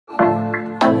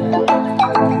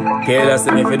Okay, that's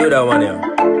me if you do that one, yeah.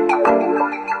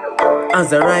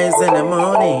 As I rise in the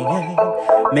morning,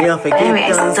 may I forgive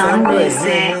thanks and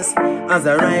praises. As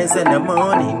I rise in the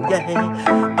morning,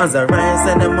 as I rise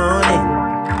in the morning,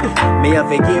 may I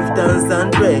forgive thanks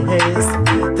and praise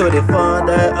to the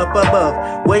Father up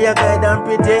above, where you guide and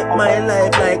protect my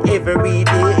life like every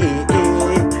day.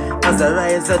 As I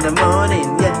rise in the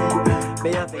morning,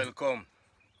 may I welcome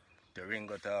to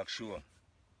Ringo Talk Show.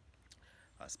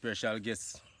 A special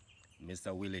guest,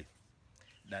 Mr. Willie,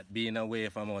 that been away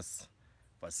from us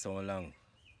for so long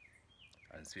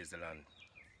in Switzerland.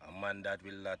 A man that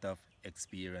with a lot of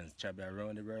experience travel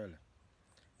around the world.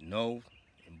 Now,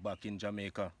 I'm back in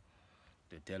Jamaica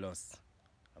to tell us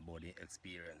about the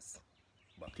experience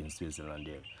back in Switzerland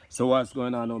there. So what's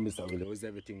going on now, Mr. Willie? How's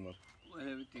everything, man? Well,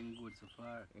 everything good so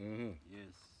far.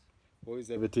 Yes. How is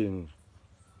everything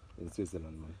in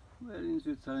Switzerland, man? Well, in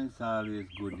Switzerland, it's always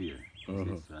good here. In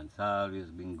Switzerland, it's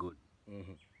always been good.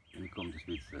 When you come to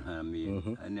Switzerland, I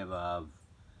mean, I never have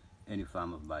any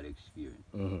form of bad experience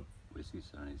where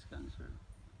Switzerland is concerned.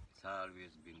 It's always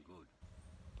been good.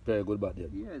 Very good back there?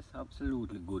 Yes,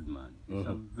 absolutely good, man. It's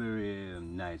a very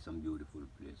nice and beautiful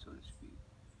place, so to speak.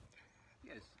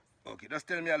 Yes. Okay, just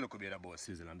tell me a little bit about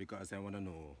Switzerland because I want to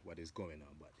know what is going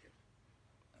on back there.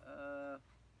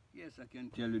 Yes, I can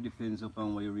tell you, depends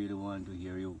upon what you really want to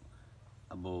hear you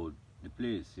about the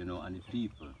place, you know, and the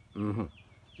people. So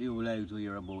you would like to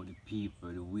hear about the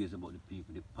people, the ways about the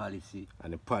people, the policy.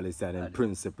 And the policy and the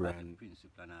principle. And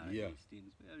principle and all these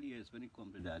things. Well, yes, when it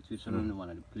comes to that, Switzerland is one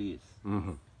of the places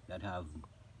that have,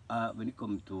 when it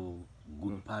comes to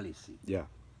good policy,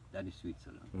 that is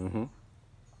Switzerland.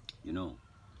 You know,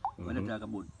 when I talk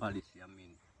about policy, I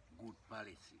mean good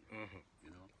policy, you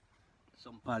know.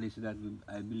 Some policy that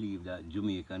I believe that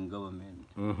Jamaican government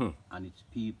and its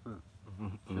people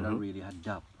should really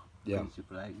adopt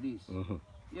principle like this.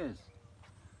 Yes.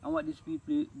 And what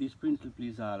this principle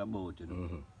is all about, you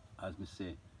know, as we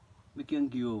say, we can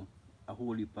give you a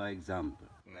whole heap of example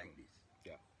like this.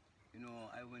 Yeah. You know,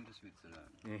 I went to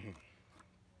Switzerland,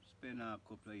 spent a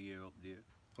couple of years up there.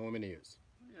 How many years?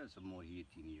 Yeah, some more 18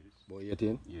 years. About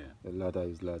 18? Yeah.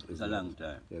 It's a long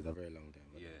time. Yeah, it's a very long time.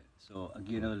 Yeah. So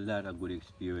again, a lot of good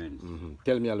experience.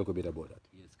 Tell me a little bit about that.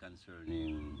 Yes,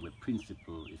 concerning where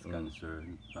principle is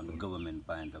concerned from the government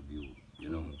point of view, you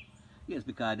know. Yes,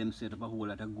 because them set up a whole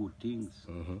lot of good things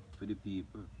for the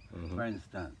people. For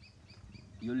instance,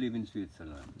 you live in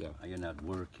Switzerland and you're not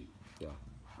working,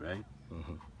 right?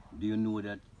 Do you know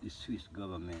that the Swiss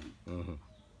government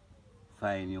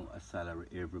find you a salary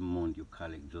every month you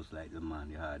collect, just like the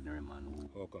man, the ordinary man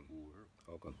who work?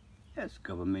 How come? Yes,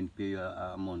 government pay you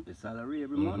a monthly salary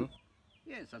every month.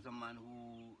 Yes, as a man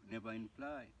who never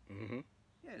employ.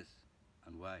 Yes,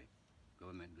 and why?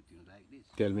 Government do things like this.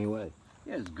 Tell me why.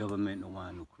 Yes, government don't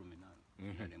want no criminal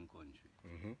in them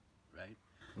country, right?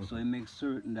 So it makes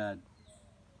certain that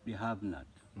the have-not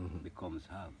becomes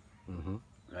have,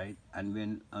 right? And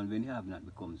when the have-not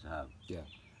becomes have,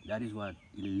 that is what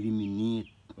eliminate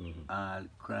all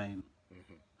crime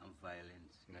and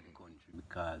violence in the country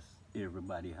because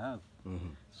everybody have.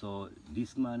 So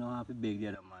this man don't have to beg the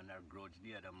other man or grudge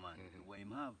the other man what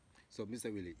him have. So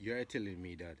Mr. Willie, you are telling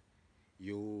me that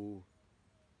you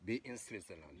be in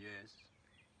Switzerland. Yes.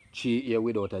 3 years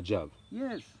without a job.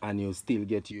 Yes. And you still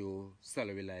get your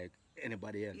salary like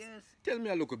anybody else. Yes. Tell me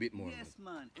a little bit more. Yes,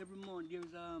 man. Every month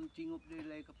there's a thing up there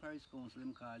like a Paris Council,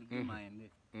 them call it the mind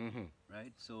there.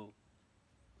 Right? So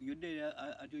you're there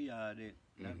at your yard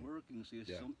not working, so you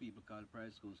see some people call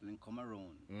Paris Council and come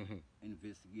around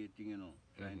investigating, you know,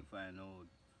 trying to find out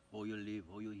how you live,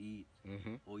 how you eat,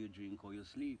 how you drink, how you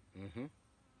sleep.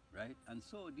 Right? And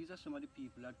so these are some of the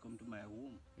people that come to my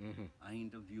home and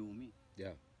interview me.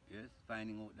 Yeah. Yes,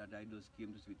 finding out that I just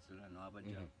came to Switzerland and have a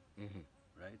job.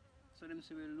 Right? So them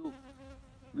say, well, look,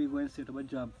 we're going to set up a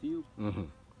job for you.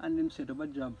 And them set up a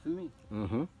job for me.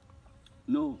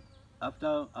 No,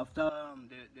 after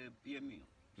they pay me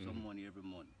some money every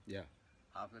month. Yeah.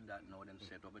 After that, now them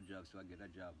set up a job so I get a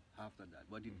job after that.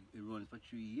 But it runs for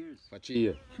 3 years. For 3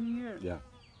 years? 3 years. Yeah.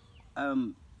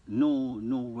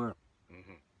 No work.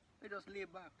 I just lay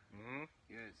back.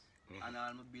 Yes. And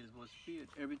all my bills was paid.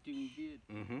 Everything did.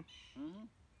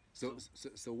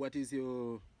 So what is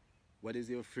your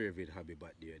favorite hobby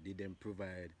back there? Did them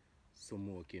provide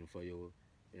smoking for you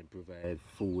and provide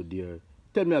food there?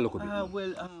 Tell me a little bit more.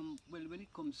 Well, when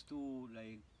it comes to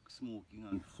like smoking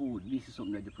and food, this is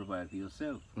something that you provide for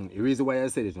yourself. The reason why I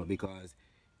said it now because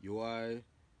you are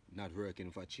not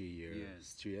working for 3 years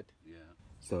straight. Yeah.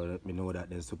 So let me know that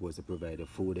they're supposed to provide the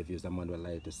food. If you're someone who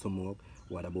like to smoke,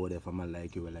 what about if a man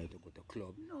like you would like to go to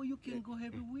club? No, you can go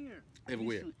everywhere.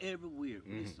 Everywhere. Listen, everywhere.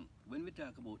 Listen, when we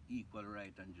talk about equal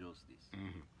right and justice,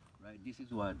 right, this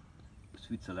is what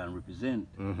Switzerland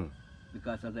represents.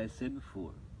 Because as I said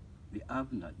before, the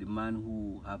have-not, the man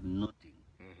who have nothing,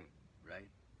 right,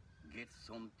 gets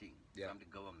something from the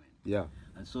government. Yeah.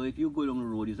 And so if you go down the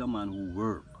road, is a man who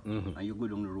work, and you go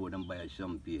down the road and buy a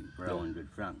champagne for 100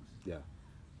 francs. Yeah.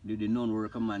 The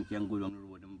non-worker man can go down the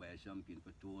road and buy a champagne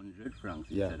for 200 francs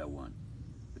instead of one.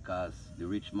 Because the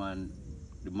rich man,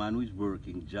 the man who is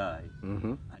working, jai,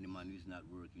 and the man who is not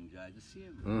working, jai, is the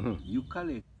same. You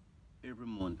collect every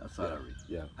month a salary.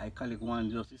 Yeah. I collect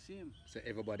one just the same. So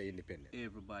everybody independent.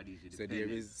 Everybody is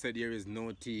independent. So there is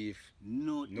no thief.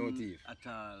 No thief at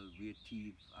all where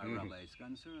thief or robber is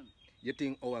concerned. You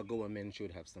think our government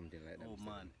should have something like that? Oh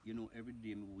man, you know, every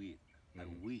day we wait. I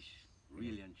wish,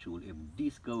 really and truly, if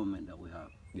this government that we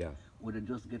have would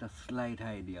just get a slight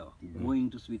idea going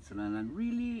to Switzerland and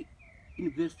really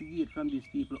investigate from these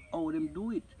people how them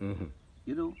do it.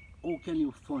 You know, how can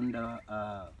you fund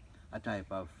a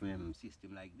type of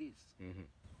system like this?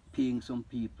 Paying some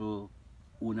people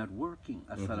who are not working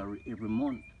a salary every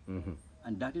month.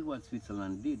 And that is what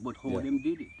Switzerland did. But how them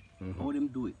did it? How them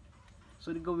do it?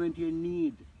 So the government here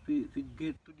need to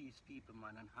get to these people,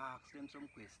 man, and ask them some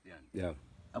questions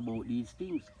about these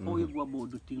things. How you go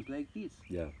about do things like this?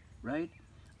 Right?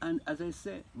 And as I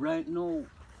said, right now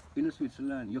in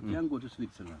Switzerland, you can go to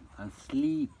Switzerland and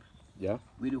sleep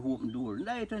with the open door.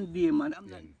 Night and day, man. I'm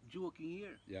not joking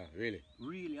here. Yeah, really?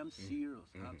 Really, I'm serious.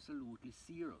 Absolutely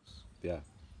serious. Yeah.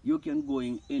 You can go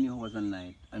in any hours and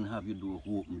night and have your door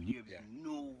open. There is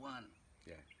no one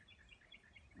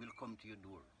will come to your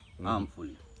door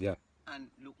harmfully. Yeah. And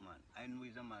look, man, I know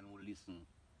he's a man who listen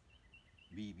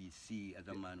BBC as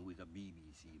a man who is a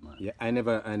BBC man. Yeah, I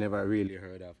never really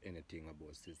heard of anything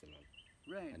about Switzerland.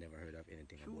 Right. I never heard of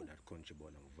anything about that country,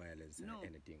 about no violence or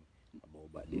anything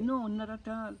about that. No, not at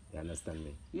all. You understand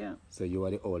me? Yeah. So you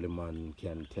are the only man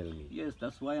can tell me. Yes,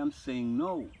 that's why I'm saying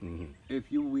no.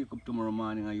 If you wake up tomorrow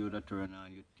morning and you turn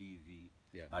on your TV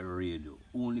or radio,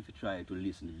 only if you try to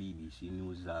listen to BBC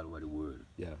News all over the world.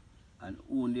 Yeah. And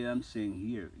only I'm saying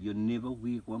here, you never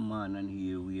wake one man and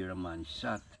hear where a man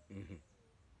shot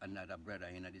another brother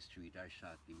in the street or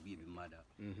shot the baby mother.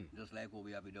 Just like what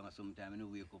we have done sometime, you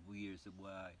wake up, we hear, say, boy,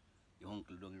 your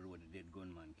uncle down the road, the dead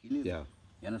gunman, kill him. Yeah.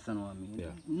 You understand what I mean? Yeah.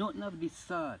 Nothing of this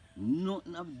sort,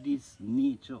 nothing of this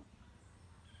nature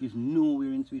is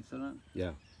nowhere in Switzerland.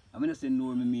 Yeah. I mean, I say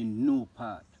nowhere, I mean no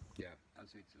part of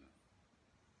Switzerland.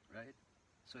 Right?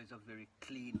 So it's a very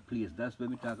clean place. That's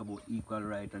when we talk about equal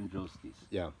right and justice.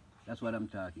 Yeah. That's what I'm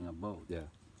talking about. Yeah.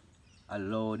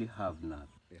 Allow the have-not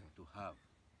to have.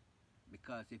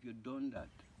 Because if you done that,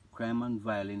 crime and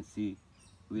violence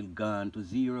will gone to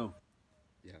zero.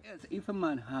 Yeah. Yes, if a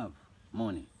man have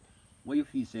money, what you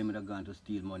feel say him have gone to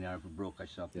steal money or if he broke a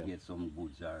shop to get some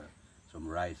goods or some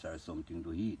rice or something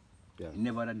to eat? Yeah. He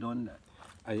never have done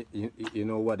that. You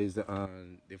know what is the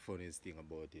funniest thing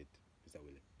about it, Mr.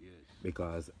 Willie? Yes.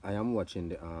 Because I am watching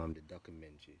the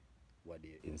documentary what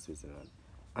they in Switzerland,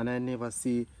 and I never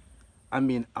see. I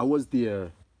mean, I was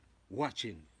there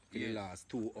watching for the last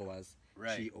 2 hours,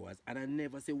 3 hours, and I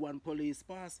never see one police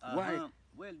pass. Why?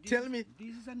 Well, tell me.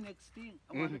 This is the next thing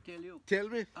I want to tell you. Tell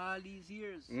me. All these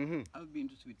years, I've been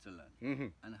to Switzerland,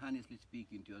 and honestly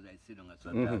speaking to you, as I sit down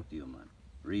and talk to you, man,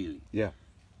 really. Yeah.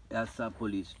 I saw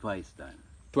police twice time.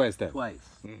 Twice time?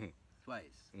 Twice.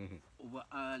 Twice. Over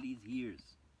all these years.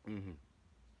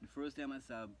 The first time I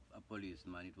saw a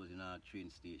policeman, it was in our train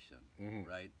station,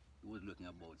 right? He was looking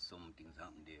about something's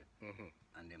happened there,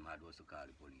 and them had was to call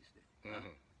the police there.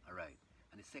 All right.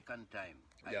 And the second time,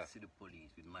 I see the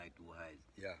police with my 2 eyes.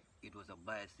 Yeah. It was a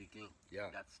bicycle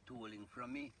that's stolen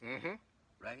from me,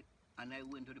 right? And I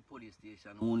went to the police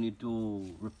station only to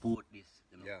report this,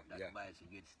 you know, that bicycle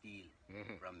gets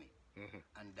stolen from me.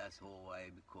 And that's how I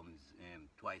becomes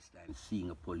twice time seeing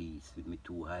a police with me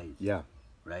 2 eyes. Yeah.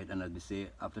 Right? And as we say,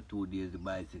 after 2 days, the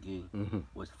bicycle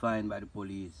was fined by the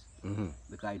police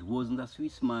because it wasn't a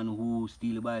Swiss man who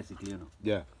steal a bicycle, you know.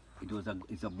 Yeah.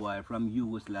 It's a boy from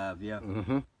Yugoslavia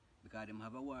because them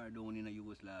have a war down in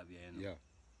Yugoslavia, you know. Yeah.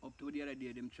 Up to the other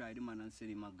day, them tried the man and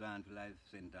sent him a gone to life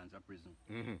sentence or prison.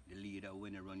 The leader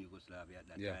when they run Yugoslavia at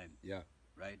that time. Yeah.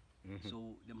 Right?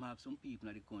 So them have some people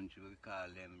in the country, we call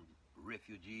them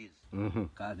refugees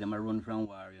because them are run from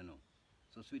war, you know.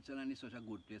 So Switzerland is such a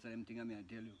good place, and them thing I mean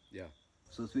I tell you. Yeah.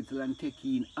 So Switzerland take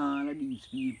in all of these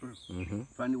people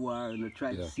from the war and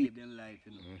try to save their life,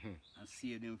 you know, and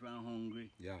save them from hungry.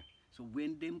 Yeah. So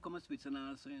when them come to Switzerland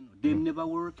also, you know, them never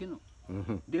work, you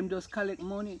know. Them just collect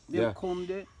money. They come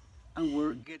there and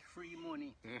work, get free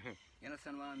money. You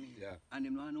understand what I mean? Yeah. And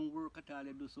them don't work at all.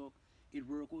 They do so. It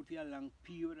work out for a long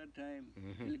period of time.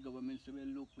 The government say, well,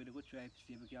 look, we go try to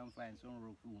see if we can find some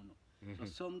work for you. So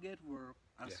some get work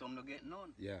and some don't get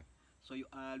none. Yeah. So you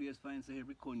always find so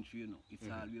every country, you know, it's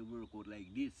always work out like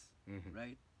this,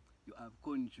 right? You have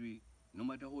country, no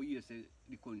matter how you say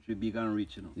the country big and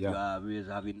rich, you know, you always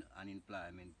having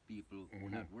unemployment, people who are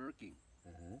not working,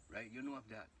 right? You know of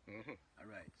that. All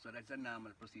right. So that's a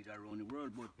normal procedure around the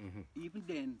world. But even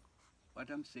then, what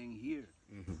I'm saying here,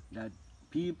 that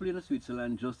people in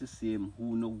Switzerland just the same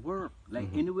who no work, like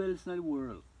anywhere else in the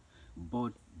world.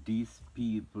 But these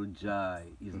people joy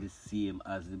is the same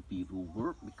as the people who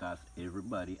work because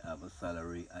everybody have a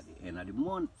salary at the end of the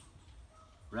month.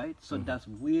 Right? So that's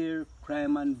where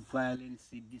crime and violence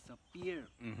disappear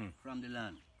from the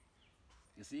land.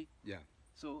 You see? Yeah.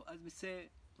 So as we say,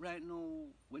 right now,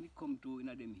 when it comes to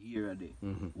them here,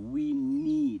 we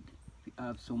need to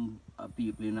have some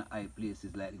people in high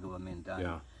places like the government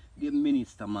and the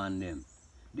minister, man,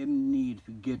 them need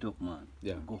to get up, man.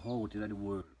 Go out into the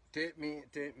world. Take me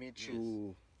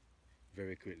through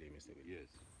very quickly, Mr. Will. Yes.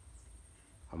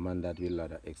 A man that will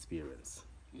have experience.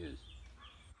 Yes.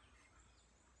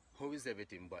 How is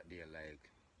everything but there like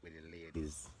with the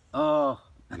ladies? Oh,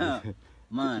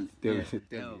 man. Tell me.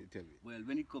 Well,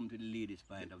 when it comes to the ladies'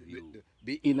 point of view.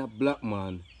 Being a black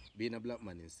man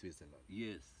in Switzerland.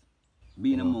 Yes.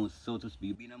 Being amongst, so to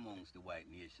speak, being amongst the white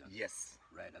nation. Yes.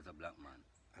 Right, as a black man.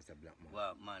 As a black man.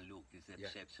 Well, man, look, it's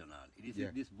exceptional. It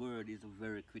is, this word is a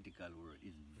very critical word.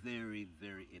 It's very,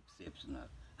 very exceptional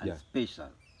and special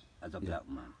as a black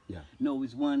man. No,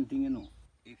 it's one thing, you know,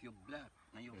 if you're black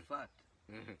and you're fat,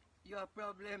 you have a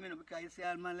problem, you know, because you say,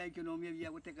 all man, like, you know, maybe I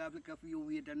would take a look for your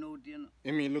weight and out, you know.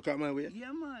 You mean look at my weight?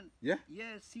 Yeah, man. Yeah?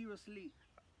 Yeah, seriously.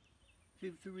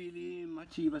 If you really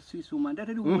achieve a Swiss woman, that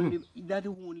is the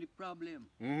only problem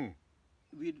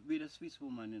with a Swiss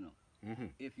woman, you know.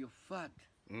 If you're fat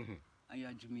and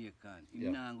you're Jamaican,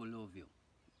 you're not going to love you.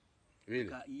 Really?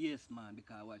 Because, yes, man,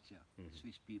 because watch ya,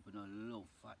 Swiss people don't love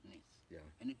fatness.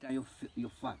 Anytime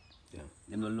you're fat,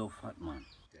 they don't love fat, man.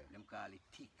 Them call it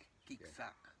thick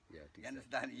sack. You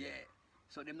understand? Yeah.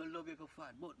 So them don't love you for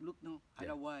fat. But look now,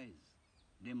 otherwise,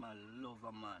 them love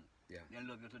a man. They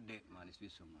love you to death, man, the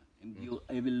Swiss woman. And you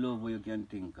every love what you can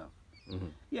think of.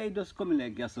 Yeah, it does come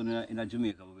like gas in a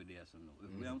Jamaica over there, so no.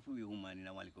 If we have a woman in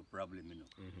a little problem, you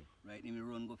know. Right? Then we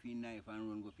run go for a knife and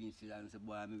run go for a scissors and say,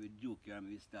 boy, I will joke you and I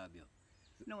will stab you.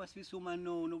 No, a Swiss woman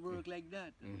no work like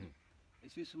that. A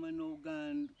Swiss woman no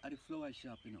gone at the flower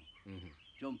shop, you know.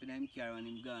 Jump in him car and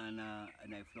him gone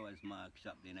in a flowers mark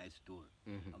shop in a store.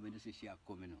 And when you see she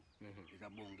come, you know, it's a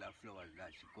bundle of flowers that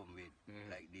she come with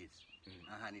like this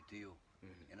and hand it to you.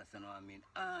 You understand what I mean?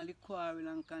 All the quarrel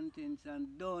and contents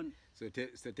and done. So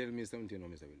tell me something, you know,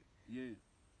 Mr. Willie.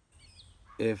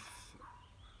 Yeah.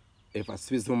 If a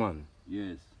Swiss woman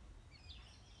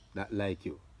that like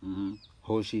you,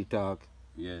 how she talk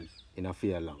in a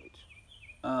fair language?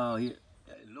 Oh, yeah.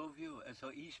 I love you. So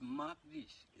ich mag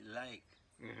dich, like,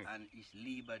 and ich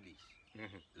liebe dich.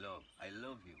 Love, I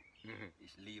love you.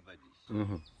 Ich liebe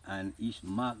dich. And ich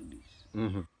mag dich.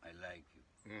 I like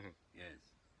you. Yes.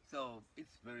 So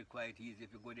it's very quite easy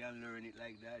if you go there and learn it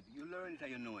like that. You learn it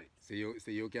and you know it. So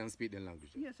you can speak the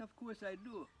language? Yes, of course I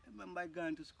do. I remember I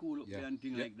going to school up there and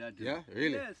things like that. Yeah,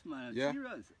 really? Yes, man.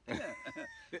 Serious. Yeah.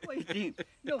 What do you think?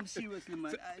 No, seriously,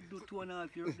 man. I do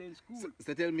 2.5 years in school.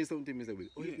 So tell me something, Mr. Will.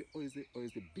 How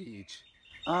is the beach?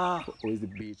 How is the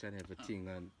beach and everything?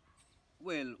 And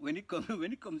well, when it comes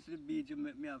to the beach, you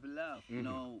make me have a laugh.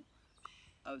 No,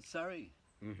 I'm sorry.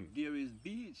 There is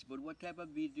beach, but what type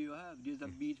of beach do you have? There's a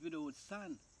beach without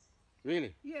sand.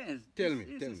 Really? Yes. Tell me.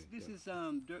 This is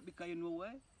dirt because you know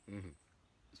why?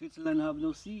 Switzerland have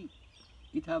no sea.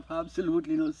 It have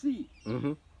absolutely no sea.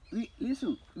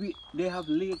 They have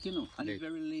lake, you know, and the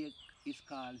very lake is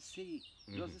called sea.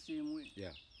 Just the same way. Yeah.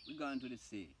 We gone to the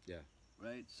sea. Yeah.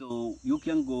 Right? So you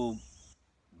can go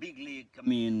big lake, I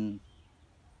mean,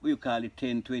 what you call it,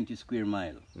 10, 20 square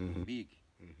mile. Big.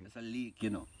 That's a lake, you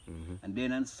know. And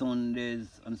then on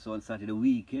Sundays and so on Saturday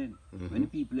weekend, when the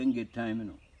people don't get time, you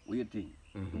know, what you think?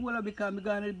 Well, I become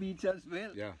gone to the beach as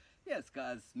well. Yeah. Yes,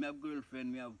 because I have a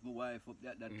girlfriend, I have my wife up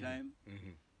there at that time.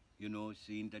 You know,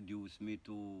 she introduced me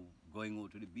to going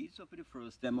out to the beach. So for the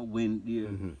first time I went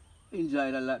there,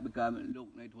 enjoyed a lot because look,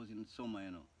 it was in summer,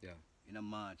 you know. Yeah. In a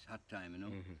March, hot time, you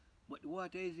know. But the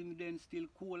water is then still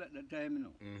cool at that time, you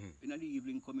know. In the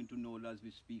evening, coming to know as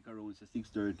we speak around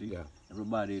 6:30,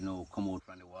 everybody, you know, come out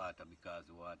from the water because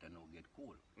the water now get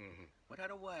cool. But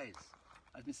otherwise,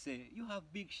 as we say, you have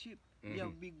big ship, you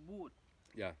have big boat.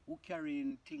 Yeah. Who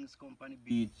carrying things come on the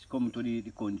beach, come to the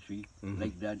country,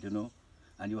 like that, you know.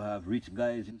 And you have rich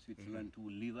guys in Switzerland who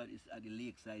live at the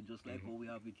lakeside, just like how we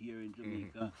have it here in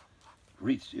Jamaica.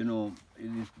 Rich, you know,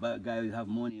 these guys have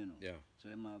money, you know. Yeah. So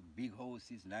them have big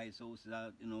houses, nice houses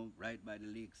out, you know, right by the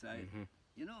lakeside.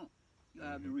 You know, you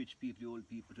have the rich people, the old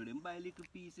people, to them buy little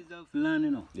pieces of land,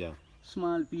 you know. Yeah.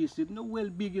 Small pieces, no well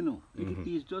big, you know. Little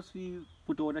piece, just we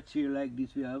put out a chair like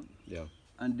this we have. Yeah.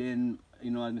 And then, you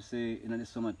know, as I say, in the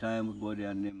summertime, we go there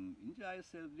and enjoy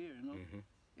yourself there, you know.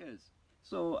 Yes.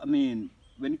 So, I mean,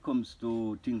 when it comes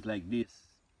to things like this,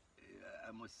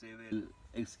 I must say, well,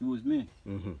 excuse me,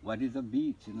 what is a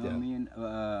beach? You know what I mean?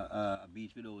 A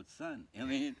beach without sun. I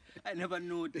mean, I never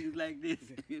know things like this.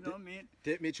 You know what I mean?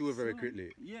 Take me through very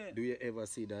quickly. Yeah. Do you ever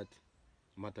see that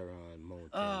Matterhorn mountain?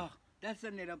 Ah, that's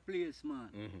another place, man.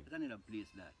 That's another place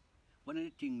that. One of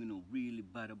the things, you know, really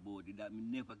bad about it, that we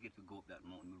never get to go up that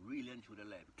mountain. We really enjoy the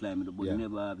life climbing it, but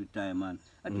never have the time, and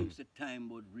I think it's a time,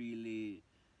 but really,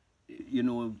 you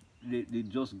know, they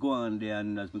just go on there,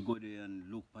 and as we go there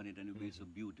and look on it, and it will be so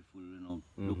beautiful, you know,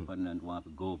 look on it and want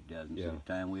to go up there. And so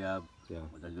the time we have,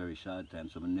 but that's very short time,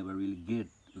 so we never really get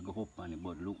to go up on it,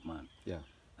 but look, man. Yeah.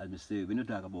 As we say, when you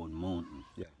talk about mountains,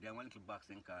 there's one little box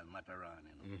thing called Matterhorn,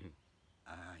 you know.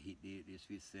 I hit the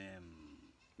Swiss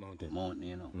mountain,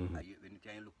 you know. When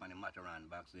you look on the Matterhorn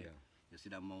box there, you see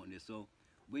that mountain there. So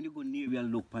when you go near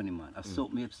and look on it, man, that's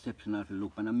something exceptional to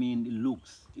look on. I mean, the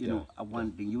looks, you know, are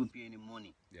one thing. You will pay any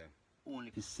money, only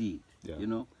if you see it, you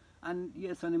know. And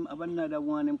yes, and I have another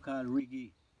one called Riggy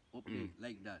up there,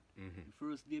 like that. The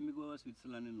first day I go to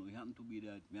Switzerland, you know, it happened to be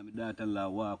that my daughter-in-law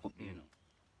walk up there, you know,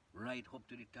 right up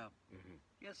to the top.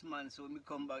 Yes, man, so when we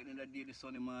come back in that day, the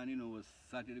Sunday morning, you know, was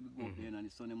Saturday, we go up there, and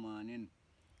the Sunday morning,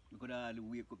 we could hardly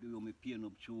wake up the way we pain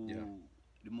up through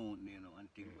the mountain, you know, and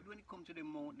things. But when it comes to the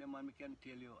mountain, man, we can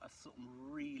tell you, it's something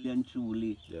really and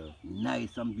truly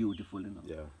nice and beautiful, you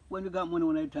know. When we got money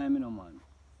one at a time, you know, man,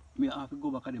 me have to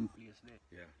go back to them place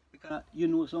there. Because, you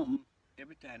know something,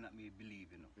 every time that me believe,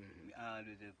 you know, me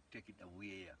always take it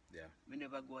away, me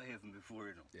never go to heaven before,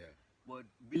 you know. But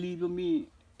believe you me,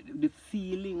 the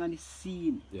feeling and the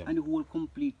scene and the whole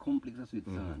complete complex of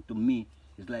Switzerland, to me,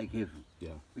 is like heaven.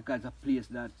 Because a place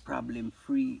that problem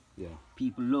free,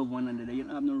 people love one another. You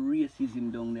don't have no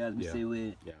racism down there, as we say,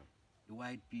 where the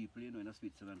white people, you know, in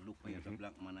Switzerland look when you're a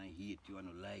black man and hate you and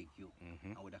don't like you.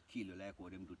 And would kill you like how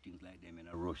them do things like them in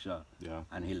Russia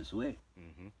and elsewhere.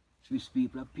 Swiss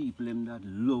people are people them that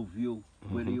love you,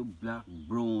 whether you're black,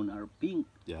 brown, or pink.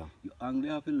 You only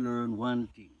have to learn one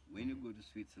thing. When you go to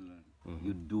Switzerland,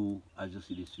 you do as you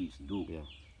see the Swiss do.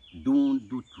 Don't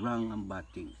do wrong and bad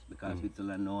things, because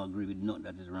Switzerland don't agree with nothing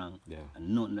that is wrong and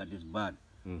nothing that is bad.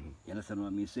 You understand what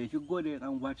I mean? So if you go there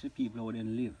and watch the people how they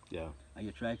live, and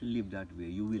you try to live that way,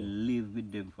 you will live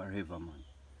with them forever, man.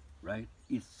 Right?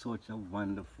 It's such a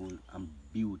wonderful and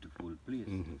beautiful place.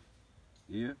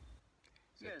 Yeah?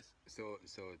 So,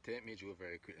 so take me through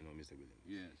very quickly now, Mr. Williams.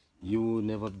 Yes. You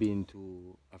never been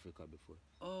to Africa before?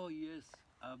 Oh, yes.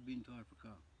 I've been to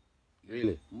Africa.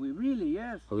 Yes. Really? Really,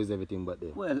 yes. How is everything but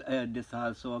there? Well, there's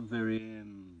also a very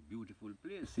beautiful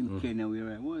place in Kenya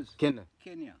where I was. Kenya?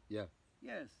 Kenya. Yeah.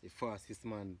 Yes. The fastest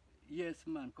man. Yes,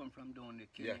 man, come from down there,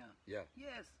 Kenya. Yeah.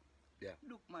 Yes. Yeah.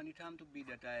 Look, man, it time to be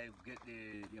that I get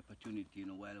the opportunity, you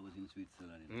know, while I was in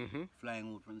Switzerland. You know,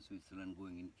 flying out from Switzerland,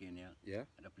 going in Kenya. Yeah.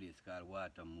 At a place called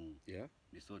Watermoo. Yeah.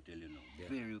 This hotel, you know. Yeah.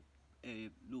 Very,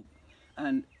 look.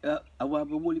 And I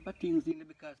have a whole heap of things in there,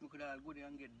 because I could all go there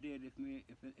and get dead if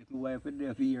my wife was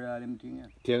there for hear all them things.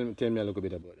 Tell me a little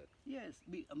bit about that. Yes,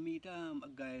 I meet a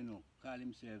guy, you know, call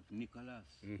himself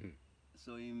Nicholas.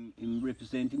 So him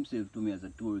represent himself to me as a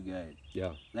tour guide.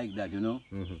 Yeah. Like that, you know.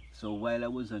 So while I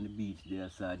was on the beach there, I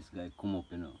saw this guy come up,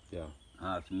 you know. Yeah.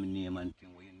 Ask me name and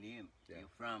thing, where your name, where you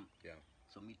from. Yeah.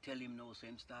 So me tell him now, so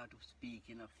him start to speak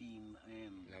in a theme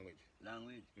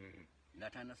language.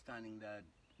 Not understanding that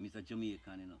Mr.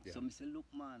 Jamaican, you know. Yeah. So I say, look,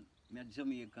 man, I'm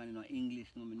Jamaican, you know, English,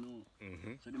 no, me know.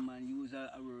 So the man use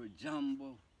a word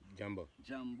Jambo. Jambo.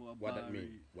 What that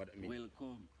mean?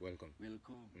 Welcome.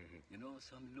 You know,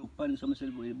 some look and some say,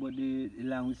 but the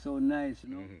language so nice, you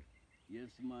know. Yes,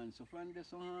 man. So from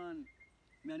this on,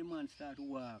 me and the man start to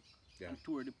walk and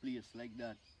tour the place like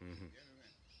that.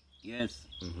 Yes.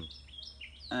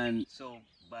 And so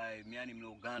by me and him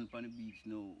now gone on the beach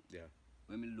now. Yeah.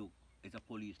 When me look, it's a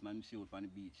policeman, me see out on the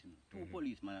beach. You know. 2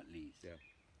 policemen at least. Yeah.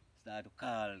 Start to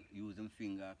call, use them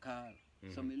finger, call.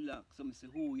 So me look, so me say,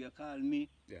 who you call me?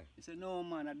 Yeah. He said, no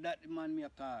man, that man me a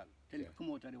call. Tell him to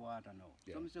come out of the water now.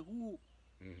 So me say, who?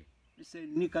 He said,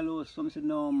 Nicholas. So me say,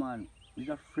 no man, He's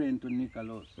a friend to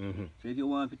Nicholas. So if you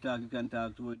want to talk, you can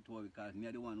talk to her because me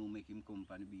are the one who make him come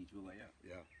on the beach over here.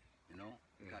 Yeah. You know?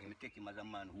 Because me take him as a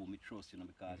man who me trust, you know,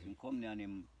 because him come there and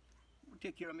him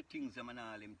take care of my things and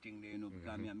all them things there, you know,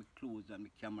 because me have my clothes and my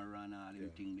camera and all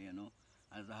them things there, you know.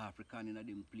 As an African in a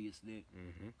them place there.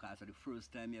 Because the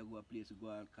first time you go a place, you go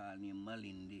and call named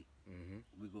Malindi.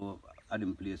 We go at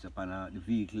them place upon the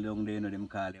vehicle down there, you know, them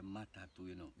call them Matatu,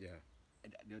 you know. Yeah.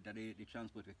 The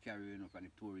transport we carry, you know, from the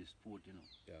tourist sport, you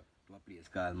know, to a place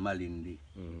called Malindi.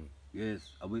 Yes,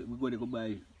 we go there to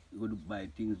buy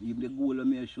things. Even the gold I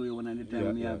may show you one of the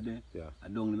time we have there. I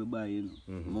don't let me buy, you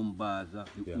know, Mombasa,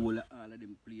 the whole all of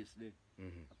them place there.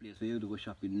 A place where you have to go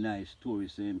shopping, nice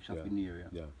tourist shopping area.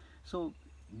 So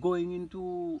going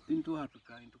into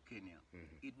Africa, into Kenya,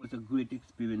 it was a great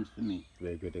experience for me.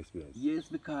 Very great experience. Yes,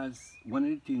 because one of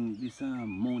the things, this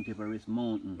Mount Everest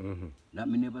mountain, that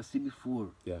me never see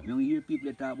before. You don't hear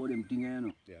people talk about them things, you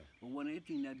know. But one of the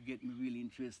things that get me really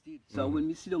interested. So when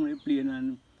we sit down on the plane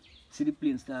and see the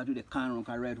plane start with the corner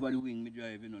right over the wing me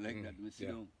drive, you know, like that, we sit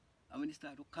down. And when they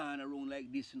start to corner around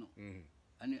like this, you know.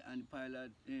 And the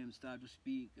pilot start to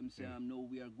speak and say, now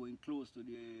we are going close to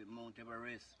the Mount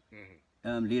Everest.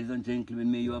 Ladies and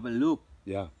gentlemen, may you have a look.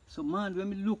 Yeah. So man, when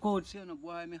we look out, say, no,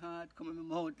 boy, my heart come in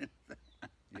my mouth.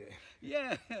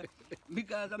 Yeah.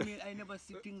 Because I mean, I never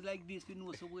see things like this, you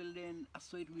know, so well then I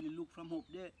saw it really look from up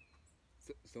there.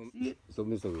 So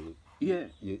Mr. Willie,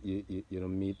 you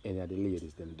don't meet any of the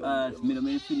ladies then? Me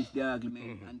don't finish the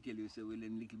argument and tell you, so well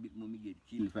then little bit more me get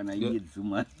killed when I eat so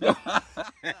much.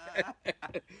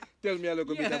 Tell me a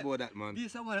little bit about that, man.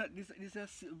 This is a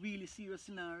really serious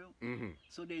scenario.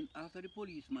 So then after the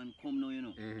policeman come now, you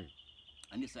know,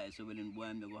 and decide, so well then boy,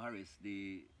 I'm going to harass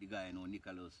the guy, you know,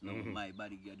 Nicholas, you know, my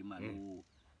bodyguard, the man who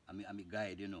I'm a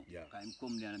guide, you know. I'm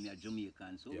come there and I'm a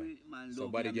Jamaican. So man, so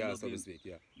bodyguard, so to speak,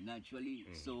 naturally.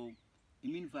 So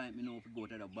he invite me, you know, to go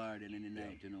to the bar then in the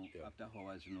night, you know, after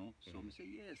hours, you know. So I say,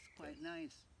 yes, quite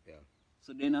nice.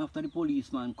 So then after the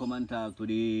policeman come and talk to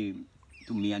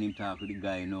me and him talk to the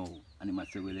guy, you know, and he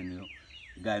must say, well, you know,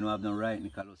 the guy no have no right,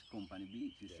 Nicholas come on the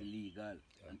beach, it's illegal.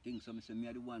 And things, so I say, me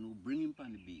are the one who bring him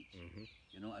on the beach,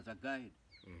 you know, as a guide.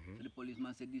 So the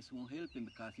policeman said this won't help him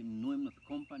because he know him not to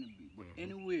come on the beach. But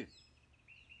anyway,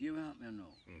 you help me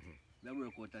now. We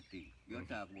work out a thing. We'll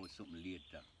talk about something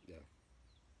later.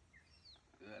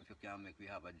 If you can make we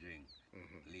have a drink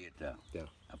later.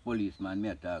 A policeman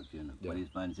may talk to you, know.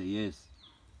 Policeman say yes,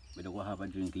 we don't have a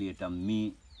drink later.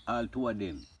 Me, all two of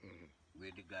them,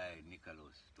 with the guy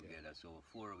Nicholas together, so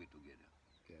 4 of we together.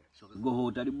 So we go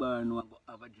out to the bar now and go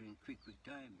have a drink quick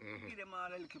time. Give them all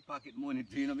a little pocket money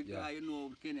too, you know, because you know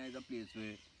Kenya is a place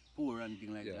where poor and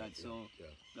things like that. So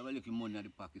they have a little money in the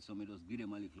pocket, so we just give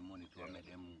them a little money to make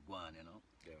them go on, you know.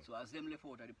 So as them left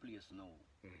out of the place now,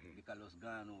 Nicholas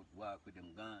gone out, walk with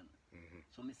them gone.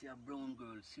 So me see a brown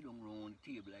girl sit down around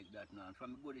the table like that now. And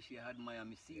from the body she admire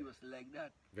me seriously like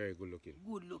that. Very good looking.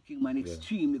 Good looking man,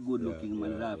 extremely good looking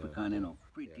man, African, you know.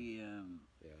 Pretty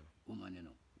woman, you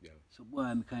know. So boy,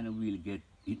 I'm kind of really get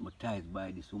hypnotized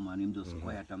by this woman. I'm just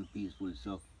quiet and peaceful.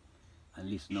 So, and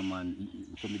listen, no man.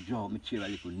 So me draw my chair a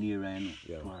little nearer,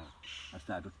 you know. I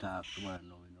start to talk to her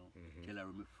now, you know. Tell her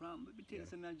where I'm from. But tell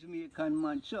her I'm a Jamaican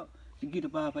man. So she get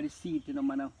up off of the seat, you know,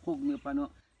 man, and hug me up, you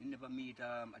know. You never meet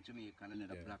a Jamaican in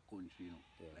another black country, you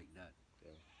know, like that.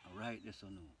 And right there, so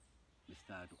now, we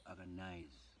start to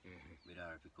organize. With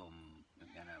her to come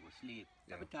and I was sleep.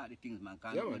 We talk the things, man.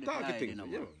 Man, talk the things,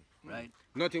 right?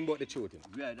 Nothing but the truth.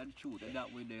 Yeah, that's the truth.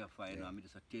 That way they are fine. I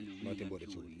just tell you nothing but the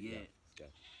truth.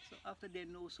 So after that,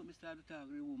 no, so we started to talk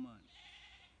with a woman,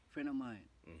 friend of mine.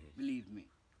 Believe me.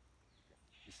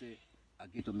 He say, I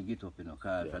get up, you know,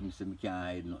 because I say I can't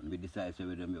hide nothing. We decide so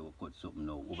we will cut something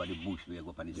now over the bush. We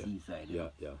go up on the seaside. You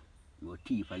know? We will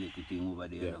thief a little thing over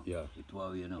there. You know? It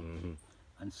was, you know.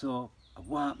 And so I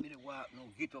want me to walk now,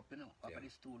 get up, you know, up at the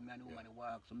stool, me and the woman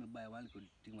walk, so I buy one little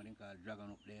thing what they call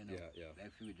dragon up there, you know.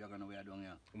 Like few dragon away down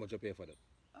here. How much you pay for that?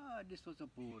 This was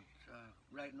about,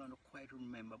 right now I don't quite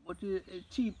remember, but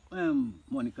cheap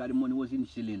money, because the money was in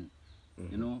shilling,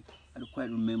 you know. I don't quite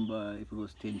remember if it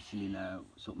was 10 shilling or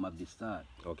something of the start.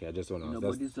 Okay, I just want to ask. You know,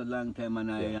 but this is a long time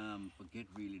and I forget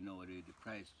really now the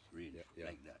price range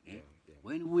like that.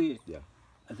 But anyway,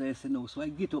 as I said now, so I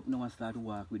get up now and start to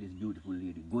walk with this beautiful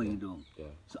lady going down.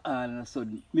 So all of a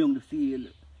sudden, me on the field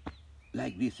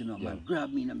like this, you know, man,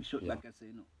 grab me and I'm short back and say,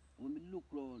 you know, when we look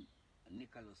around and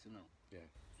Nicholas, you know,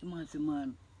 the man say,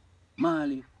 man,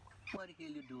 Marley, what the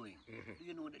hell you doing? Do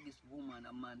you know that this woman,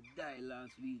 a man died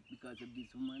last week because of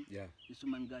this woman? This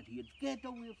woman got here. Get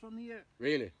away from here.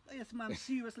 Really? Yes, man, I'm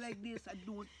serious like this. I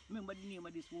don't remember the name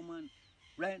of this woman.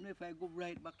 right now, if I go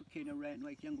right back to Kenya right now,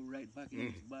 I can go right back in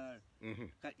this bar.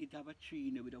 Cause it have a tree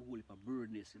in there with a whole heap of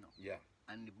bird nest, you know. Yeah.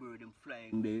 And the bird them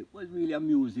flying there. It was really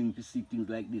amusing to see things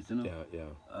like this, you know. Yeah, yeah.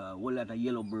 A whole lot of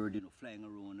yellow bird, you know, flying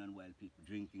around and while people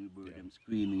drinking, the bird them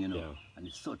screaming, you know. Yeah. And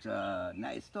it's such a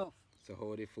nice stuff. So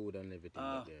how the food and everything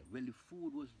like there? Well, the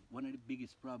food was one of the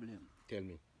biggest problems. Tell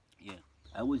me. Yeah.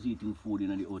 I was eating food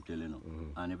in the hotel, you know,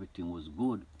 and everything was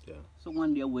good. Yeah. So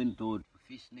one day I went out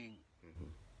fishing,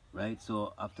 right?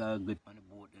 So after I get on the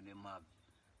boat, then they have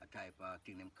a type of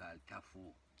thing them called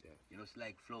tafu. Yeah. You know, it's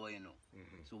like flour, you know.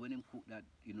 So when they cook that,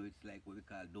 you know, it's like what we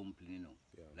call dumpling, you know.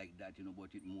 Yeah. Like that, you know,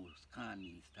 but it more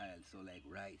cornmeal style, so like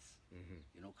rice,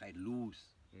 you know, kind of loose.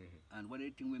 And one of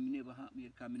the things when me never have me,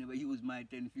 because I never use my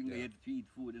 10 finger yet to feed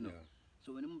food, you know. Yeah.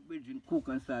 So when I'm bridging cook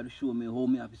and start to show me how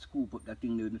me have to scoop up that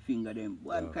thing there with my finger, them,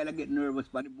 boy, I kind of get nervous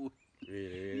by the boat.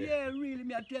 Really? Yeah, really,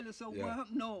 me I tell you, so what Yeah.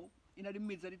 happened now? In the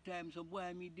midst of the time, so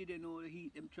boy, me didn't know the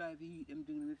heat, them try to heat them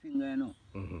thing with my finger, you know.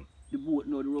 The boat,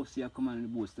 now the rough sea come on and the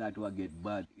boat start to get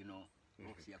bad, you know.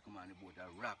 Rough sea come on the boat, a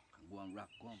rock, go and rock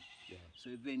come. Yeah. So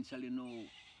eventually, you know,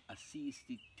 a sea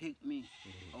stick take me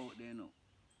out there, you know.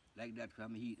 Like that,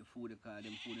 because I heat the food, because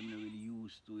them food I'm not really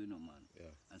used to, you know, man.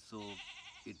 Yeah. And so,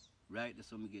 it right there,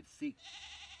 so me get sick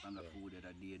from the food that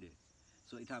I did there.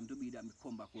 So it happened to be that me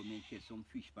come back home and catch some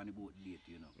fish on the boat late,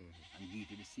 you know, and give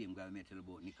to the same guy I tell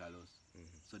about Nicholas.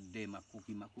 So them I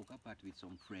cook a pot with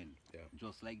some friend,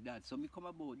 just like that. So me come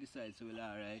about decide, so well,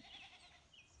 all right,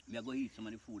 me I go eat some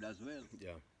of the food as well.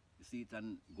 Yeah. You see it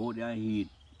and go there and eat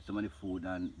some of the food,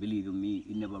 and believe you me,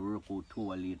 it never work out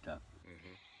 2 hours later.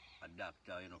 A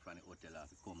doctor, you know, from the hotel have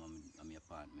to come on my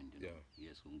apartment, you know.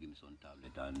 Yes, come give me some tablet.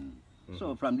 And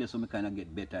so from there, so I kind of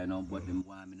get better, you know, but them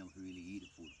want me not to really eat the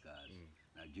food, because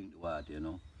I drink the water, you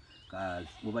know. Because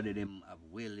over there, them have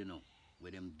well, you know,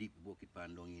 where them deep bucket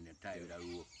pan down in the tie with a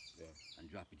rope and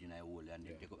drop it in a hole and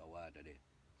then take up the water there.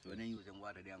 So when they use them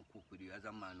water there and cook with you, as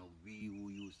a man, we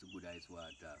who used to good ice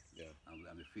water, and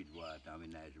we fridge water, and we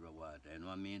nice raw water, you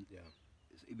know what I mean? Yeah.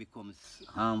 It becomes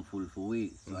harmful for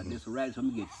we. So at this right, so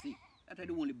me get sick. That's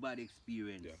the only bad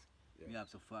experience we have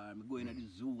so far. Me go in at the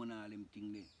zoo and all them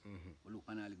thing there. We look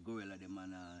on all the gorilla them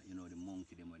and you know, the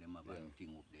monkey them and them have a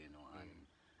thing up there, you know.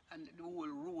 And the whole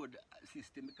road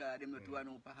system, because them not one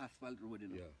up a asphalt road, you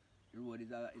know. The road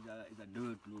is a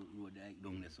dirt road like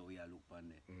down there, so we are look on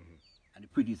there. And the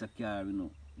prettiest a car, you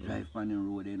know, drive on the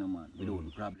road, you know, man, without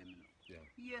no problem, you know.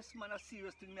 Yes, man, a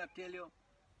serious thing, me I tell you.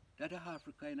 That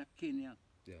Africa in Kenya.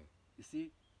 Yeah. You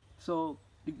see? So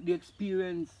the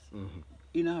experience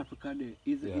in Africa there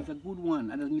is a good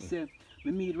one. And as me say,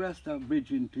 we meet Rasta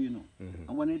bridging too, you know.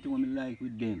 And one thing I like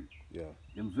with them,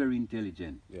 they're very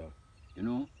intelligent. Yeah. You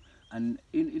know? And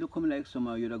you know, come like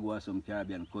somehow you go to some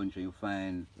Caribbean country, you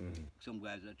find some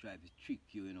guys that try to trick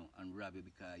you, you know, and rob you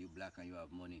because you're black and you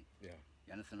have money. Yeah.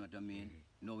 You understand what I mean?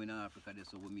 You know, in Africa,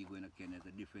 that's so when me going to Kenya, it's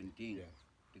a different thing. Yeah.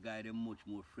 The guy they're much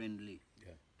more friendly,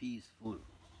 peaceful.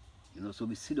 You know, so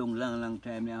we sit down long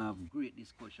time and have great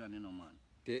discussion, you know,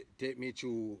 man. Take me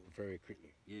through very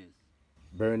quickly. Yes.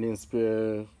 Burning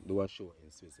Spear do a show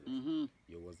in Switzerland.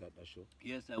 You was at that show?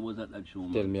 Yes, I was at that show,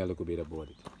 man. Tell me a little bit about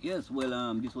it. Yes,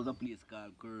 well, this was a place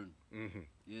called Kern.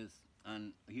 Yes,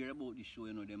 and hear about the show,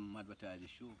 you know, them advertise the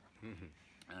show.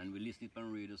 And we listen it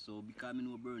on radio, so because I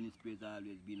know Burning Spear has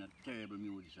always been a terrible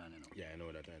musician, you know. Yeah, I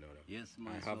know that. Yes,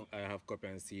 man. I have copy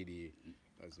and CD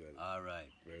as well. All right.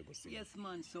 Very good CD. Yes,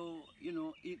 man. So, you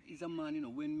know, it is a man, you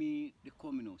know, when they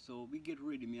come, you know, so we get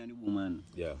ready, me and the woman.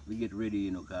 Yeah. We get ready,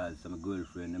 you know, because I'm a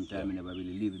girlfriend. Them time I never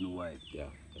really live with my wife. Yeah.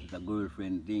 It's a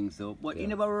girlfriend thing, so, but it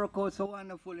never work out so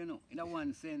wonderful, you know, in a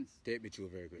one sense. Take me through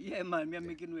very good. Yeah, man, we are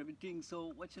making everything.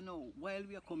 So, what you know, while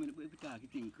we are coming, we talk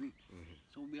thing quick.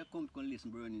 So we are coming to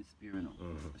listen Burning Spear, you know.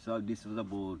 So this was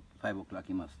about 5 o'clock,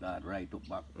 he must start right up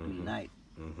back till night.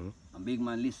 And big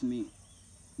man listen me.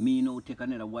 Me, you know, take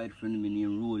another white friend of me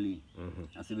named Rolly.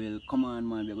 I said, well, come on,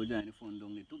 man, we're going to join the fun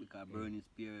down there too, because Burning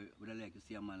Spear would I like to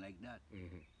see a man like that.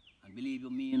 And believe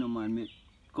you me, you know, man, me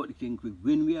cut the thing quick.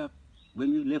 When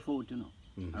we left out, you know,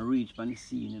 and reached on the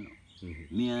scene, you know,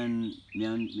 me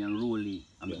and Rolly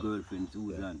and my girlfriend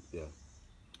Susan,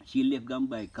 she left and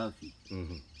buy coffee,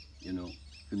 you know,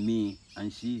 for me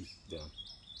and she.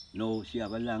 Now she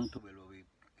have a long towel we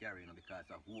carry, you know, because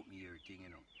of hope me here thing, you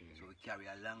know. So we carry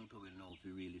a long towel now to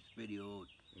really spread it out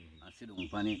and sit down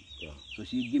on it. So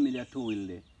she give me that towel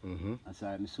there. And so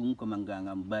I soon come and go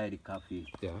and buy the coffee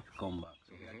to come back.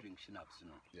 So we drink schnapps, you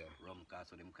know. Rum, cause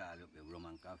so them call it rum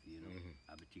and coffee, you know.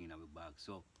 Everything in our bag.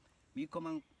 So me come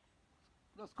and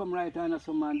just come right on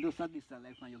some man, just at this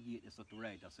like when you get this so to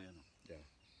right, so you know.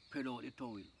 Spread out the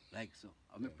towel like so.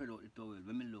 I me spread out the towel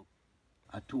when me look.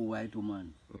 a two white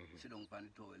woman sit down on the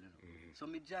towel, you know. So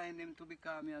me join them to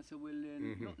become me and say, well,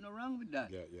 then, no wrong with that.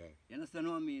 Yeah, yeah. You understand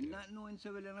what I mean? Not knowing,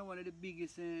 so well, then, one of the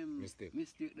biggest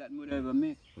mistake that me would ever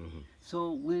make.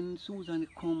 So when Susan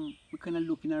come, we kind of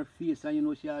look in her face, and you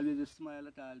know, she always smile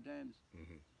at all times.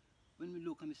 When we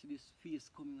look and we see this face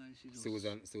coming, and she's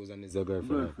Susan is a girlfriend.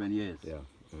 Girlfriend, yes.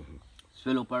 Yeah.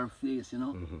 Swell up her face, you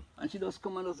know. And she just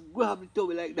come and just grab the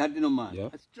towel like that, you know, man. Yeah.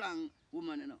 A strong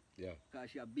woman, you know. Yeah. Because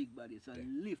she a big body, so Yeah.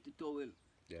 lift the towel.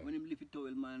 Yeah. When him lift the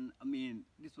towel, man, I mean,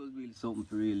 this was really something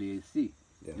to really see.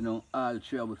 Yeah. You know, all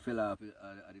three of us fell off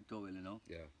at the towel, you know.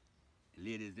 Yeah. The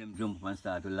ladies, them jump up and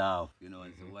start to laugh, you know,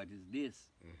 and say, what is this?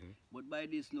 But by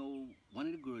this now, one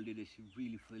of the girls did it, she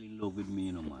really fell in love with me,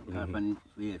 you know, man.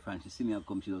 When she see me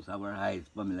come, she just have her eyes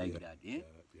for me like that, yeah?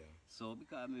 Yeah. So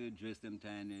because I dress them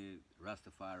tiny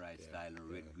Rastafari style and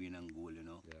red, green and gold, you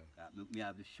know. Yeah. Me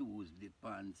have the shoes, the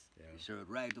pants, the shirt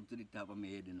right up to the top of my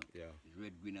head, you know. Yeah. It's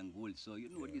red, green and gold. So you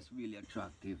know this really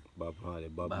attractive. Bob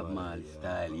Marley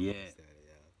style, yeah.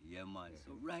 Yeah, man.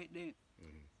 So right there.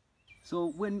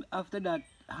 So when after that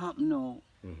happened now,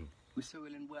 we say,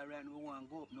 well, and boy, right now we want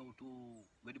to go up now to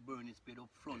where the burn is paid up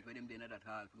front, where them then at that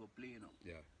hall to go play, you know.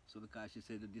 Yeah. So because she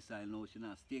said that this side now, she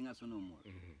not staying us no more.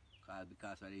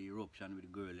 Because of the eruption with the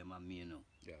girl and me, you know.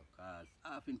 Yeah. Because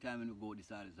often time when we go this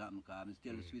side is happening, because I'm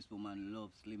still a Swiss woman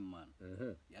love slim man.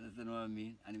 You understand what I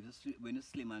mean? And if you when you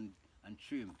slim and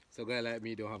trim. So guy like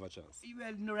me don't have a chance.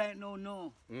 Well, no, right now,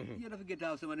 no. You have to get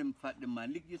out some of them fat them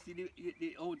man. Look, you see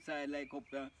the outside like up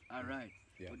there, all right.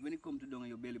 Yeah. But when it comes to down on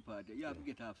your belly part, you have to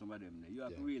get off some of them. You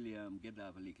have to really get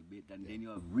off a little bit, and then you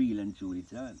have real and truly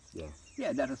chance. Yeah.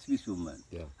 Yeah, that's a Swiss woman.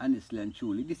 Yeah. Honestly and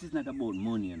truly, this is not about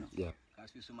money, you know. Yeah.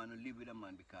 Because Swiss woman will live with a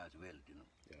man because wealth, you know.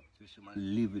 Yeah. Swiss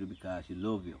woman live with you because she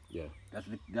love you. Yeah.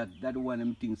 That's one of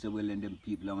them things so well, and them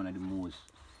people are one of the most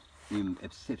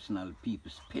exceptional people,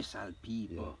 special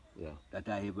people that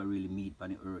I ever really meet on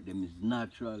the earth. Them is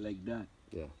natural like that.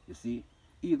 Yeah. You see?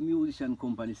 If musician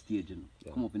come on the stage, you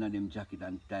know, come up in a them jacket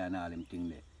and tie and all them thing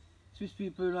there. Swiss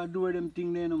people adore them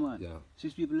thing there, no man. Yeah.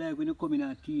 Swiss people like when you come in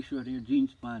a t-shirt and your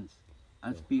jeans pants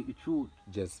and speak the truth.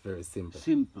 Just very simple.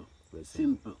 Simple. Very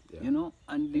simple. Yeah. You know,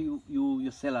 and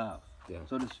you sell off,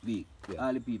 so to speak. Yeah.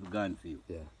 All the people gone for you.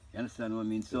 Yeah. You understand what I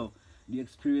mean? So the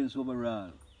experience overall,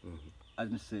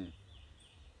 as I say,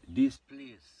 this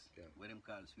place, where them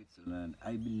call Switzerland,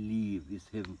 I believe is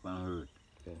heaven on earth.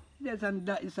 Yeah.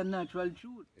 It's a natural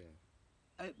truth.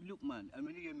 Yeah. Look, man, I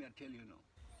mean, you hear me, I tell you now.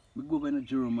 We go over in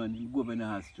Germany, we go over in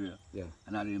Austria,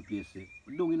 and all them places.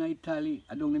 We don't in Italy,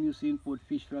 I don't know you see import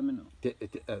fish from, you know.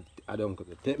 I don't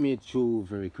take me through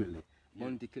very quickly.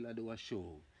 Bounty Killer do a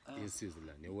show in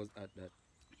Switzerland. It was at that.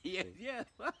 Yeah.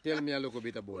 Tell me a little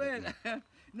bit about it.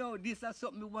 No, this is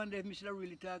something we wonder if we should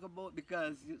really talk about,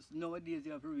 because nowadays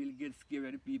you have to really get scared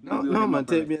of the people. No, man,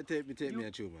 take me a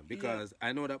true, man. Because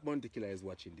I know that Bounty Killer is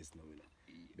watching this now, you know.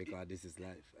 Because this is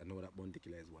life. I know that Bounty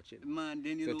Killer is watching. Man,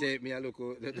 then you know. So take me a look.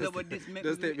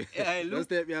 Just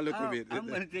take me a look bit. I'm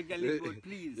going to take a look, but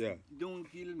please, don't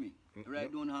kill me.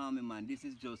 Right? Don't harm me, man. This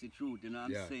is just the truth, you know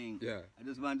what I'm saying? Yeah. I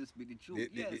just want to speak the truth.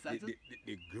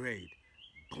 The great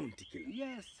Bounty Killer.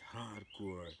 Yes.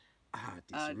 Hardcore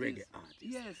artist, reggae artist.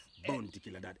 Yes. Bounty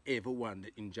Killer that everyone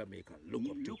in Jamaica look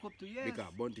up to. Yes.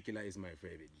 Because Bounty Killer is my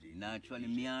favorite. Naturally,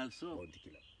 me also. Bounty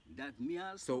Killer. That me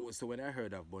also. So when I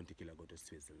heard of Bounty Killer go to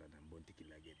Switzerland and Bounty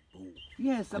Killer get booed.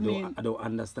 Yes, I don't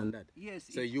understand that. Yes.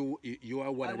 So you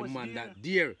are one of the man that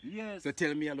dear. Yes. So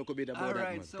tell me a little bit about that,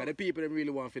 man. Because the people them really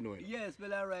want to know it. Yes,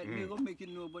 well, all right. We're gonna make it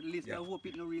know, but at least I hope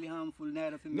it's not really harmful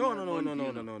neither for me. No.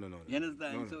 You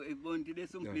understand? So if Bounty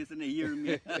there's some place and they hear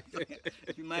me,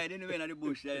 if you might anyway in the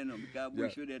bush, you know, because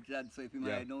bush should have chat. So if you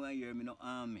might don't hear me, no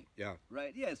harm me. Yeah.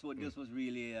 Right? Yes. So this was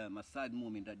really a sad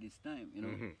moment at this time, you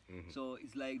know. So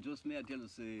it's like just me, I tell you,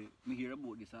 say, me hear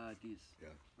about this artist,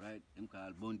 right? Them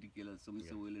called Bounty Killer, so me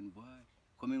say, well, and boy,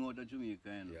 coming out of Jamaica,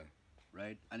 you know,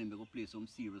 right? And then they go play some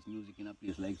serious music in a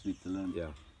place like Switzerland. Yeah.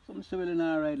 So me say, well, and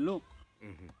all right, look,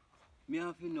 me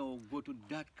have to now go to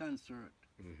that concert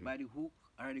by the hook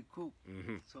or the crook.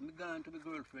 So me gone to my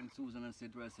girlfriend Susan and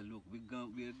said to her, I said, look, we'll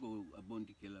go a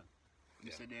Bounty Killer.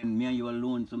 Me said, then me and you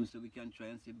alone, so me say we can try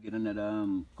and see if we get another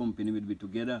company with we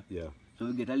together. Yeah. So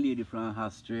we get a lady from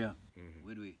Austria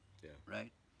with we.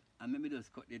 Right? And maybe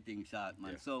just cut the thing short,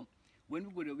 man. So when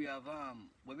we go there, we have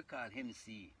what we call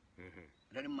MC.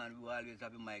 That man we always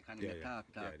have a mic and talk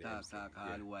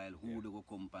all the while. Who do go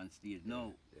come on stage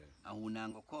now and who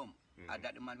not go come. And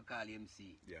that the man we call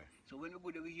MC. So when we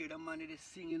go there, we hear the man they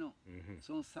sing, you know,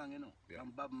 some song, you know,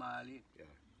 from Bob Marley,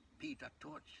 Peter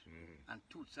Tosh, and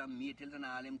Toots and Maytals and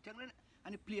all them things.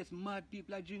 And the place mad,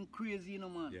 people are doing crazy, you know,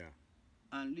 man.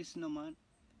 And listen, man.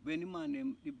 when the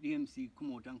man, the MC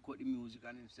come out and cut the music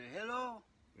and he say, hello,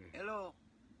 hello,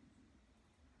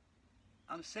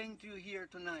 I'm saying to you here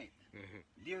tonight,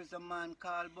 there's a man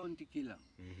called Bounty Killer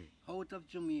out of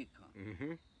Jamaica.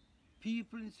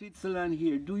 People in Switzerland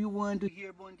here, do you want to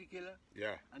hear Bounty Killer?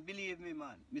 Yeah. And believe me,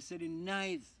 man, me say the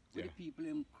nice what the people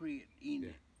them create in it.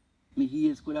 Yeah. Me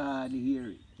ears could hardly hear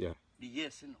it. Yeah. The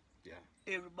yes, you know. Yeah.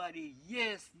 Everybody,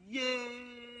 yes,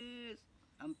 yes.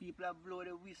 And people are blow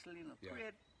the whistle, you know. Yeah.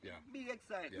 Create Yeah. big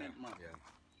excitement, man. Yeah.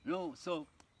 No, so,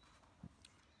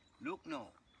 look now.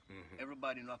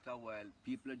 Everybody, after a while,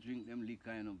 people drink them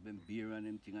liquor, you know, them beer and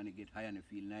them thing, and they get high and they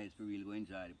feel nice for real, go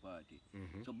enjoy the party.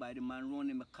 So by the man run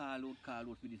them, call out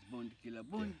for this Bounty Killer.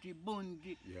 Bounty,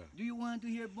 Bounty. Yeah. Do you want to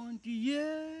hear Bounty?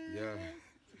 Yes. Yeah.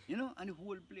 You know, and the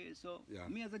whole place. So, Yeah.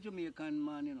 me as a Jamaican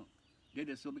man, you know, did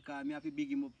it so because me have to big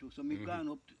him up too. So me gone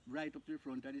up right up to the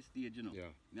front of the stage, you know.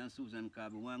 Yeah. Me and Susan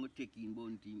Carby want to take in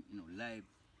Bounty, you know, live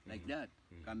like that.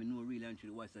 Because me know really and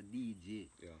truly was a DJ.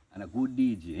 Yeah. And a good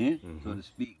DJ, so to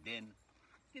speak. Then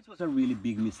it was a really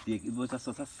big mistake. It was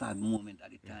such a sad moment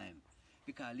at the time.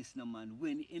 Because listen, man,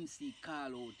 when the MC call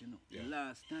out, you know, the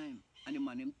last time, and the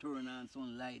man him turn on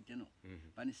some light, you know,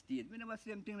 on the stage. We never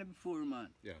see them thing before, man.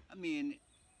 Yeah. I mean,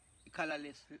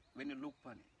 colorless when you look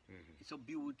on it. It's a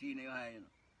beauty in your eye, you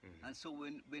know. And so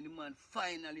when the man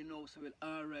finally knows, well,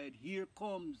 all right, here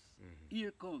comes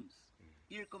the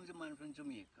man from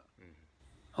Jamaica.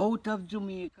 Out of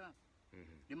Jamaica,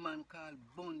 the man called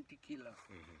Bounty Killer.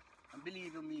 And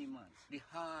believe me, man, the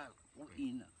hall was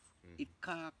in, it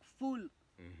cock full,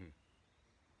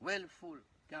 well full,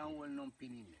 can't hold no pin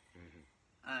in it.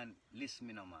 And listen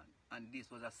me now, man, and this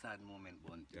was a sad moment,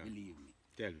 Bounty, believe me.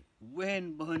 Tell me.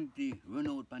 When Bounty run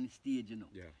out on the stage, you know,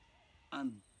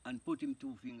 and put him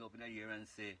 2 fingers up in the air and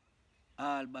say,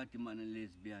 all Batman and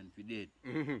lesbian for dead.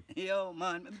 Yo,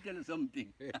 man, let me tell you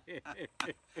something.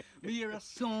 Me hear a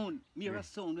sound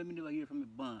when me never hear from a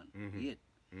band yet.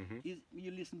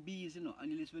 You listen bees, you know,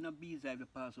 and you listen when a bees have to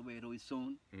pass away, how it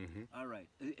sound. All right.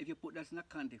 If you put that in a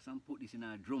context and put this in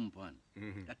a drum pan,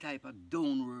 that type of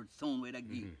downward sound where they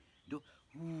give.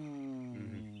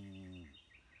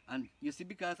 And you see,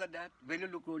 because of that, when you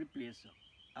look around the place,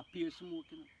 appear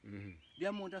smoking. The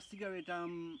amount of cigarette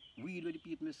and weed where the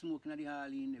people smoking at the hall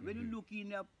in there. When you look in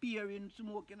there, appearing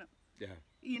smoking. Yeah.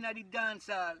 In the dance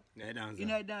hall. In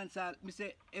the dance hall. I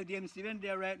say, if the MC went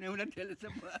there right now, I tell you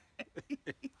something.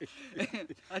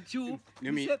 A true.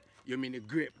 You mean the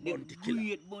great Bounty Killer?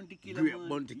 Great Bounty Killer. Great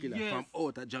Bounty Killer from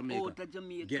out of Jamaica. Out of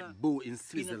Jamaica. Get boo in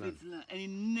Switzerland. And he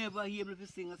never hear me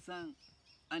sing a song.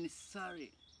 And he's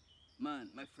sorry. Man,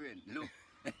 my friend, look.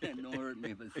 Don't hurt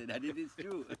me if I say that. It is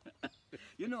true.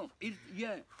 You know,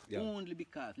 only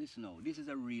because, listen now, this is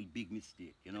a real big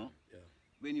mistake, you know. Yeah.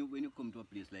 When you come to a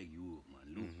place like you,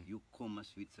 man, look, you come to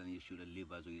Switzerland, you should have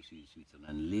live as you see Switzerland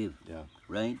and live,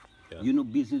 right? Yeah. You know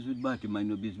business with Batman, you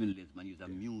know business with lesbian, you're a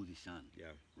musician,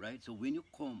 right? So when you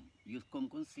come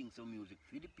sing some music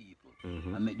for the people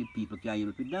and make the people can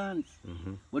hear you dance.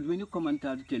 But when you come and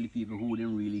try to tell the people who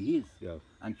them really is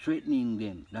and threatening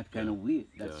them that kind of way,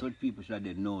 that's what people should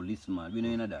have no, listen man, we know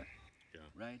in that.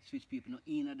 Right? Switch people no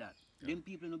in that. Them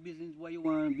people no business what you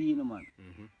want to be in a man.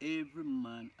 Every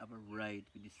man have a right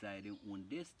to decide their own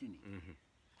destiny.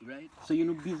 Right? So you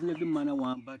know business the man I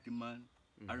want body man,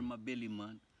 I'm a belly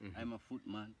man, I'm a foot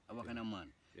man, I work on a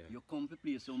man. You come to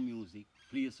play some music,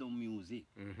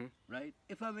 right?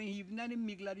 If I mean even in the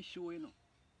middle of the show, you know,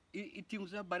 it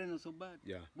things are bad and not so bad.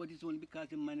 But it's only because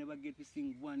the man never get to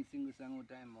sing one single song all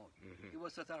time out. It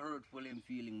was such a hurtful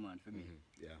feeling, man, for me.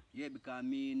 Yeah, because I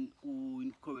mean, who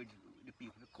encourage the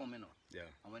people to come, you know.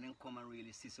 And when they come and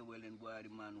really see so well and go the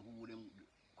man who them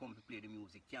come to play the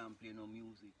music, can't play no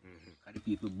music. Because the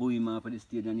people boo him off of the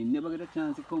stage and he never get a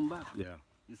chance to come back.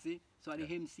 You see? So the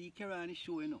MC carry on the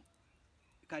show, you know.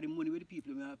 Because the money with the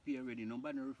people may appear already,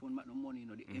 nobody no refund back no money, you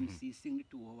know. The MC sing the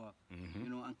 2 hours, you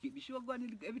know, and keep the show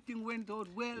going. Everything went out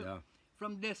well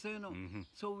from there, so, you know.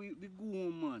 So we go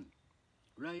home, man,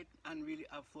 right? And really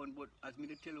have fun. But as me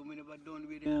tell you, we never done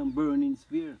with Burning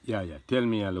Spear. Tell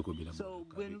me a little bit about so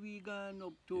it. when we gone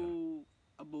up to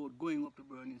about going up to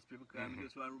Burning Spear, because I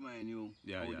just want to remind you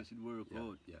how this would work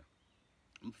out.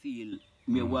 I feel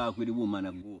me walk with the woman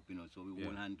and go up, you know, so we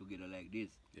hold hand together like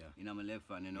this. In my left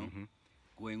hand, you know.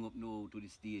 Going up now to the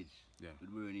stage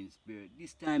with Burning Spirit.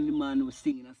 This time the man was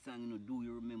singing a song, you know, do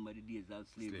you remember the days of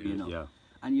slavery, you know?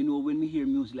 And you know, when we hear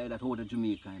music like that out of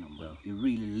Jamaica, you know, it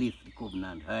really lifts the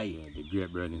covenant high. The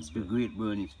great Burning Spirit. The great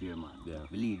Burning Spirit, man.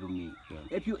 Believe me.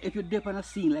 If you dip on a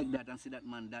scene like that and see that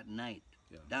man that night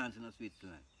dancing in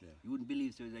Switzerland, you wouldn't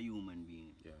believe so he's a human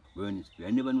being. Burning Spirit.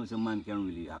 I never know some man can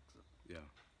really act so.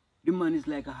 The man is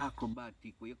like a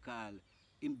acrobatic, what you call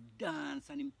him dance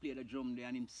and him play the drum there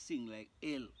and him sing like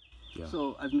hell. Yeah.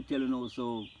 So as me tell you now,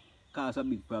 so cause a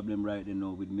big problem right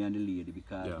now with me and the lady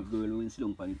because the girl when sit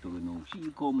down on the table now,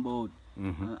 she come out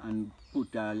and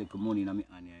put a little money in my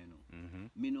hand, you know.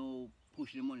 Me now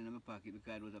push the money in my pocket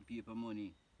because it was a paper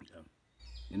money. Yeah.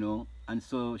 You know, and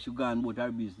so she gone about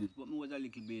her business, but me was a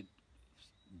little bit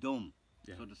dumb,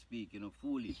 so to speak, you know,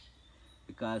 foolish.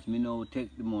 Because me now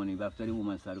take the money after the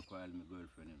woman started quarreling with my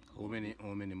girlfriend. You know.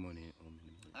 How many money?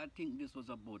 I think this was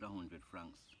about 100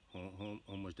 francs.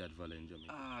 How much that value in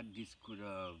Jamaica? This could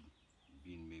have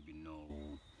been maybe no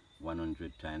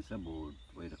 100 times about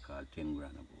what you call 10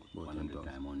 grand about 100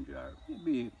 times 100 or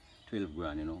maybe 12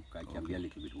 grand, you know. It can be a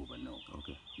little bit over now.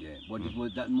 Okay. Yeah, but it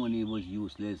was, that money was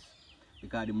useless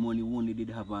because the money only did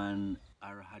have an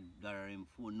or had her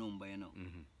phone number, you know.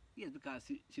 Yes, because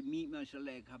she meet me and she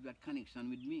like have that connection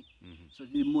with me. So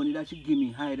the money that she give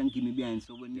me hide and give me behind.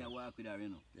 So when I walk with her, you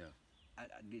know,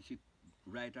 she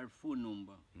write her phone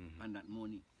number and that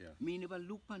money. Me never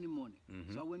look on the money.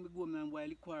 So when we go and while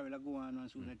the quarrel I go on and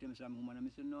soon I tell me some woman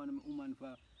and I say no, I'm a woman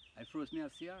for I first me I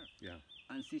see her.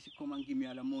 And see she come and give me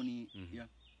all the money.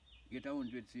 Get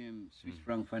 100 Swiss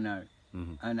franc for her.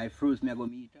 And I first me I go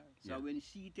meet her. So when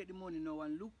she take the money now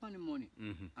and look on the money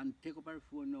and take up her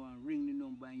phone now and ring the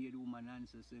number and hear the woman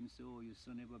answer him, so oh, you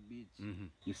son of a bitch.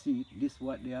 You see, this is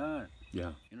what they are.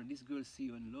 You know, this girl see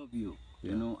you and love you.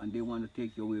 You know, and they want to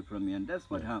take you away from you, and that's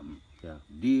what happened.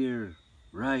 Dear,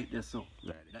 right, that's so.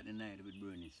 That the night with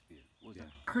Burning Spear was a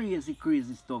crazy,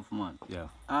 crazy stuff, man.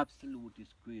 Absolutely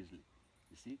crazy.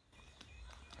 You see?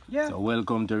 So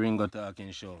welcome to Ringo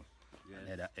Talking Show.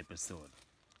 Another episode.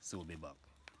 So be back.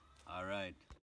 All right.